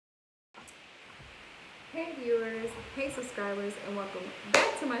Hey viewers, hey subscribers, and welcome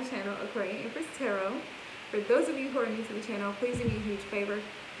back to my channel, Aquarian Empress Tarot. For those of you who are new to the channel, please do me a huge favor.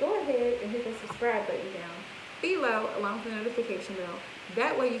 Go ahead and hit the subscribe button down below along with the notification bell.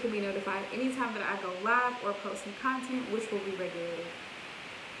 That way you can be notified anytime that I go live or post new content, which will be regularly.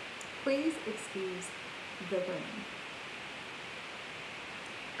 Please excuse the rain.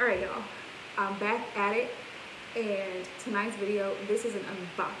 Alright y'all, I'm back at it, and tonight's video, this is an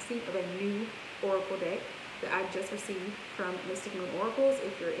unboxing of a new oracle deck that I just received from Mystic Moon Oracles.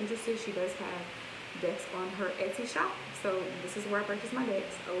 If you're interested, she does have decks on her Etsy shop. So this is where I purchase my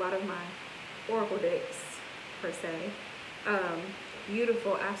decks. A lot of my oracle decks, per se.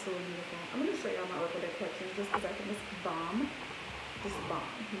 Beautiful, absolutely beautiful. I'm going to show y'all my oracle deck collection just because I think it's bomb. Just bomb.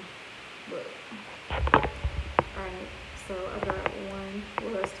 Look. Alright, so I've got one.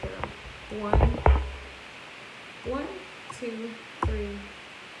 Well, let's tarot. One, two, three.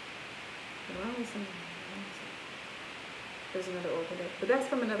 There's another oracle deck, but that's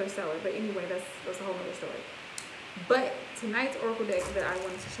from another seller. But anyway, that's a whole other story. But tonight's oracle deck that I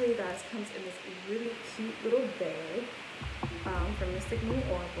wanted to show you guys comes in this really cute little bag from Mystic Moon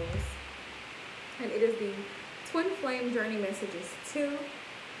Oracles, and it is the Twin Flame Journey Messages 2.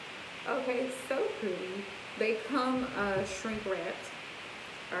 Okay, so pretty. They come shrink wrapped.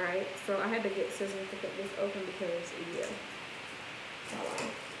 All right, so I had to get scissors to cut this open because yeah. Oh, wow.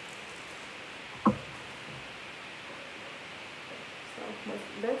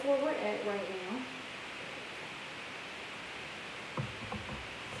 That's where we're at right now.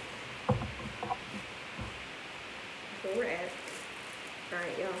 That's where we're at.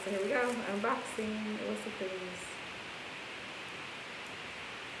 Alright, y'all, so here we go. Unboxing. What's the things?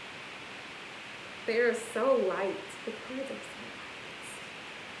 They're so light. The cards are so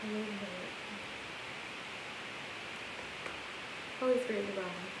light. I love that. Holy Spirit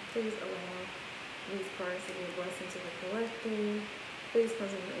Divine, please allow these cards to be a blessing to the collective. Please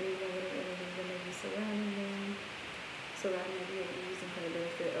cleanse them from any negative energy that may be surrounding them, so that I may be able to use them for the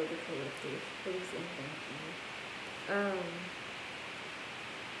benefit of the collective. Please and thank you.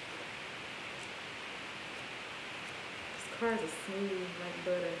 These cards are smooth like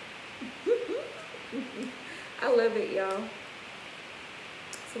butter. I love it, y'all.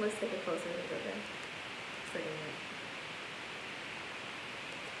 So let's take a closer look at that. Second look.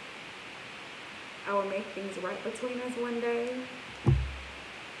 I will make things right between us one day.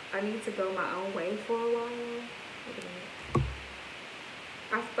 I need to go my own way for a while.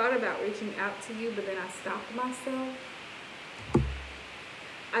 I thought about reaching out to you, but then I stopped myself.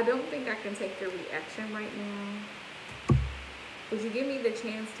 I don't think I can take your reaction right now. Would you give me the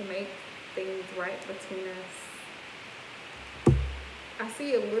chance to make things right between us? I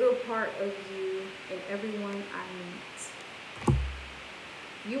see a little part of you in everyone I meet.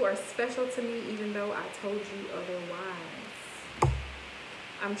 You are special to me even though I told you otherwise.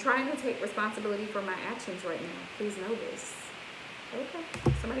 I'm trying to take responsibility for my actions right now. Please know this. Okay,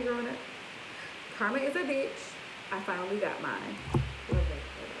 somebody growing up. Karma is a bitch. I finally got mine.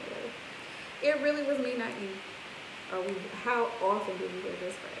 It really was me, not you. How often did you hear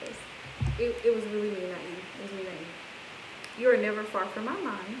this phrase? It was really me, not you. It was me, not you. You are never far from my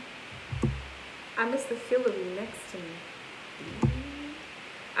mind. I miss the feel of you next to me.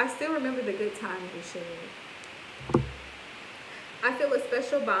 I still remember the good times we shared. I feel a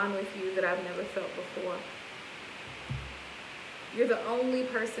special bond with you that I've never felt before. You're the only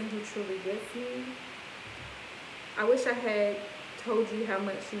person who truly gets me. I wish I had told you how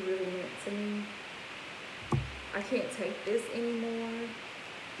much you really meant to me. I can't take this anymore.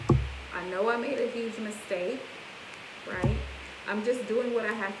 I know I made a huge mistake, right? I'm just doing what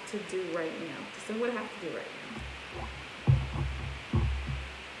I have to do right now. Just doing what I have to do right now.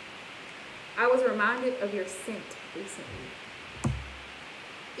 I was reminded of your scent recently.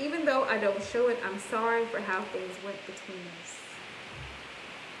 Even though I don't show it, I'm sorry for how things went between us.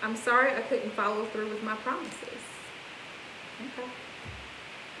 I'm sorry I couldn't follow through with my promises. Okay.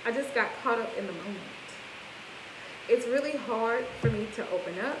 I just got caught up in the moment. It's really hard for me to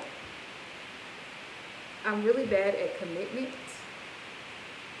open up. I'm really bad at commitment.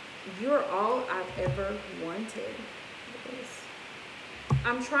 You're all I've ever wanted.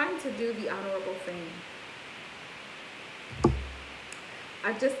 I'm trying to do the honorable thing.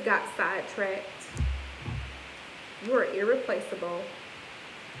 I just got sidetracked. You are irreplaceable.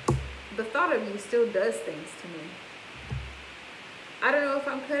 The thought of you still does things to me. I don't know if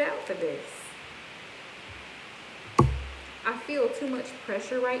I'm cut out for this. I feel too much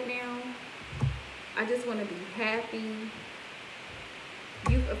pressure right now. I just want to be happy.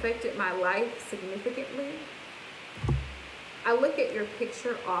 You've affected my life significantly. I look at your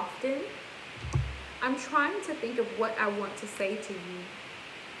picture often. I'm trying to think of what I want to say to you.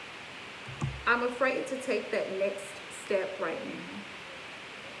 I'm afraid to take that next step right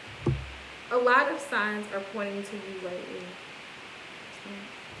now. A lot of signs are pointing to you lately.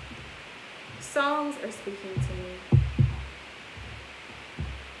 Songs are speaking to me.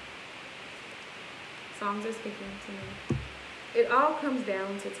 Songs are speaking to me. It all comes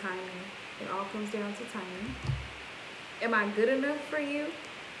down to timing. It all comes down to timing. Am I good enough for you?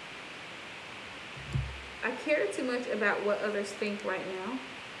 I care too much about what others think right now.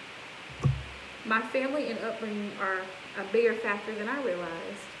 My family and upbringing are a bigger factor than I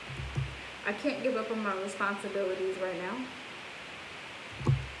realized. I can't give up on my responsibilities right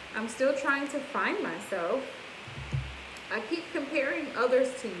now. I'm still trying to find myself. I keep comparing others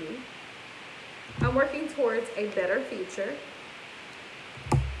to you. I'm working towards a better future.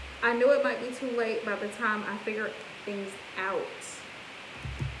 I know it might be too late by the time I figure things out.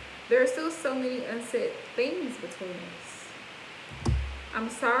 There are still so many unsaid things between us. I'm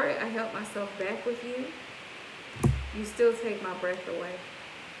sorry I held myself back with you. You still take my breath away.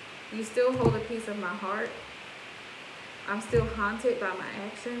 You still hold a piece of my heart. I'm still haunted by my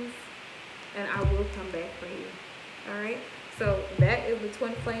actions, and I will come back for you. All right? So that is the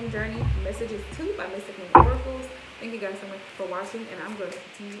Twin Flame Journey Messages 2 by Mystic Moon Oracles. Thank you guys so much for watching, and I'm going to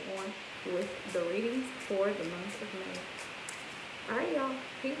continue on with the readings for the month of May. All right, y'all.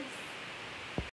 Peace.